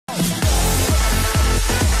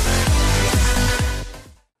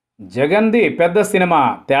జగన్ది పెద్ద సినిమా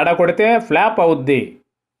తేడా కొడితే ఫ్లాప్ అవుద్ది.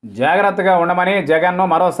 జాగ్రత్తగా ఉండమని జగన్ను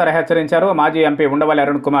మరోసారి హెచ్చరించారు మాజీ ఎంపీ ఉండవల్లి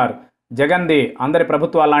అరుణ్ కుమార్. జగన్ది అందరి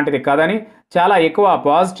ప్రభుత్వాల లాంటిది కాదని, చాలా ఎక్కువ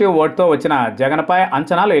పాజిటివ్ ఓట్తో వచ్చిన జగన్పై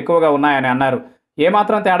అంచనాలు ఎక్కువగా ఉన్నాయని అన్నారు.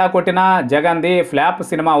 ఏమాత్రం తేడా కొట్టినా జగన్ది ఫ్లాప్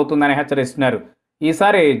సినిమా అవుతుందని హెచ్చరిస్తున్నారు.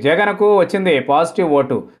 ఈసారి జగన్కు వచ్చింది పాజిటివ్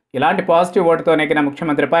ఓటు. ఇలాంటి పాజిటివ్ ఓటుతో నెగ్గిన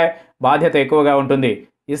ముఖ్యమంత్రిపై బాధ్యత ఎక్కువగా ఉంటుంది.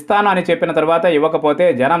 ఇస్తాను అని చెప్పిన తర్వాత ఇవ్వకపోతే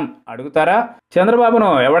జనం అడుగుతారా? చంద్రబాబును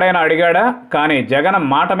ఎవడైనా అడిగాడా? కానీ జగన్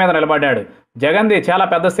మాట మీద నిలబడ్డాడు. జగన్ది చాలా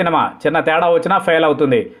పెద్ద సినిమా, చిన్న తేడా వచ్చినా ఫెయిల్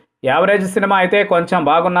అవుతుంది. యావరేజ్ సినిమా అయితే కొంచెం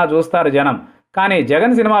బాగున్నా చూస్తారు జనం. కానీ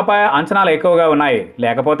జగన్ సినిమాపై అంచనాలు ఎక్కువగా ఉన్నాయి.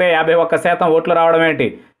 లేకపోతే 51% ఓట్లు రావడం ఏంటి?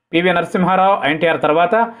 పివి నరసింహారావు, ఎన్టీఆర్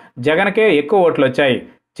తర్వాత జగన్కే ఎక్కువ ఓట్లు వచ్చాయి.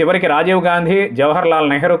 చివరికి రాజీవ్ గాంధీ, జవహర్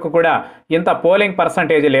లాల్ నెహ్రూకు కూడా ఇంత పోలింగ్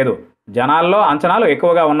పర్సంటేజ్ లేదు. జనాల్లో అంచనాలు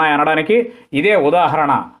ఎక్కువగా ఉన్నాయనడానికి ఇదే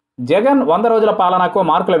ఉదాహరణ. జగన్ 100 రోజుల పాలనకు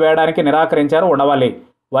మార్కులు వేయడానికి నిరాకరించారు ఉండవల్లి.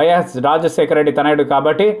 వైఎస్ రాజశేఖర రెడ్డి తనయుడు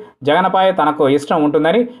కాబట్టి జగన్పై తనకు ఇష్టం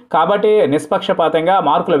ఉంటుందని, కాబట్టి నిష్పక్షపాతంగా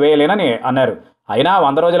మార్కులు వేయలేనని అన్నారు. అయినా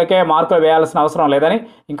 100 రోజులకే మార్కులు వేయాల్సిన అవసరం లేదని,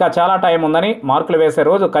 ఇంకా చాలా టైం ఉందని, మార్కులు వేసే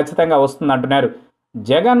రోజు ఖచ్చితంగా వస్తుందంటున్నారు.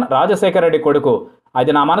 జగన్ రాజశేఖర రెడ్డి కొడుకు.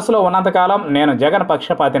 అది నా మనసులో ఉన్నంతకాలం నేను జగన్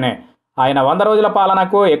పక్షపాతినే. ఆయన 100 రోజుల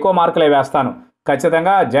పాలనకు ఎక్కువ మార్కులే వేస్తాను.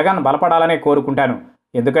 ఖచ్చితంగా జగన్ బలపడాలని కోరుకుంటాను.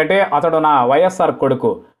 ఎందుకంటే అతడు నా వైఎస్ఆర్ కొడుకు.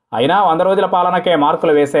 అయినా 100 రోజుల పాలనకే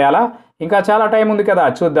మార్కులు వేసేయాలా? ఇంకా చాలా టైం ఉంది కదా,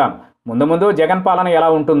 చూద్దాం. ముందు ముందు జగన్ పాలన ఎలా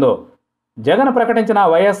ఉంటుందో. జగన్ ప్రకటించిన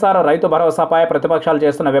వైఎస్ఆర్ రైతు భరోసాపై ప్రతిపక్షాలు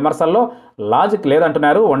చేస్తున్న విమర్శల్లో లాజిక్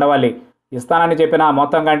లేదంటున్నారు ఉండవల్లి. ఇస్తానని చెప్పిన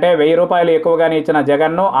మొత్తం కంటే 1000 రూపాయలు ఎక్కువగానే ఇచ్చిన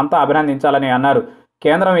జగన్ను అంతా అభినందించాలని అన్నారు.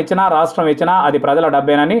 కేంద్రం ఇచ్చినా రాష్ట్రం ఇచ్చినా అది ప్రజల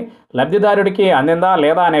డబ్బేనని, లబ్ధిదారుడికి అందిందా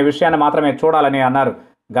లేదా అనే విషయాన్ని మాత్రమే చూడాలని అన్నారు.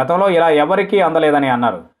 గతంలో ఇలా ఎవరికీ అందలేదని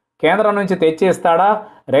అన్నారు. కేంద్రం నుంచి తెచ్చి ఇస్తాడా,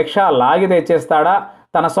 రిక్షా లాగి తెచ్చిస్తాడా,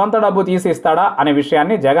 తన సొంత డబ్బు తీసి ఇస్తాడా అనే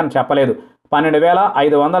విషయాన్ని జగన్ చెప్పలేదు.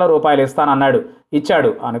 12,500 రూపాయలు ఇస్తానన్నాడు, ఇచ్చాడు.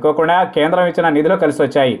 అనుకోకుండా కేంద్రం ఇచ్చిన నిధులు కలిసి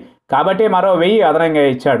వచ్చాయి కాబట్టి మరో 1000 అదనంగా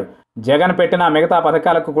ఇచ్చాడు. జగన్ పెట్టిన మిగతా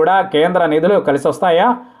పథకాలకు కూడా కేంద్ర నిధులు కలిసి వస్తాయా?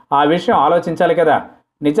 ఆ విషయం ఆలోచించాలి కదా.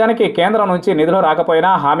 నిజానికి కేంద్రం నుంచి నిధులు రాకపోయినా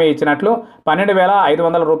హామీ ఇచ్చినట్లు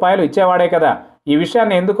 12,500 రూపాయలు ఇచ్చేవాడే కదా. ఈ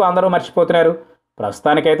విషయాన్ని ఎందుకు అందరూ మర్చిపోతున్నారు?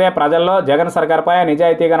 ప్రస్తుతానికైతే ప్రజల్లో జగన్ సర్కార్పై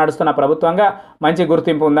నిజాయితీగా నడుస్తున్న ప్రభుత్వంగా మంచి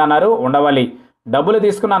గుర్తింపు ఉందన్నారు ఉండవల్లి. డబ్బులు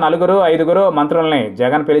తీసుకున్న 4-5 మంత్రుల్ని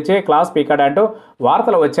జగన్ పిలిచి క్లాస్ పీకాడంటూ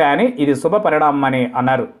వార్తలు వచ్చాయని, ఇది శుభ పరిణామమని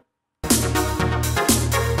అన్నారు.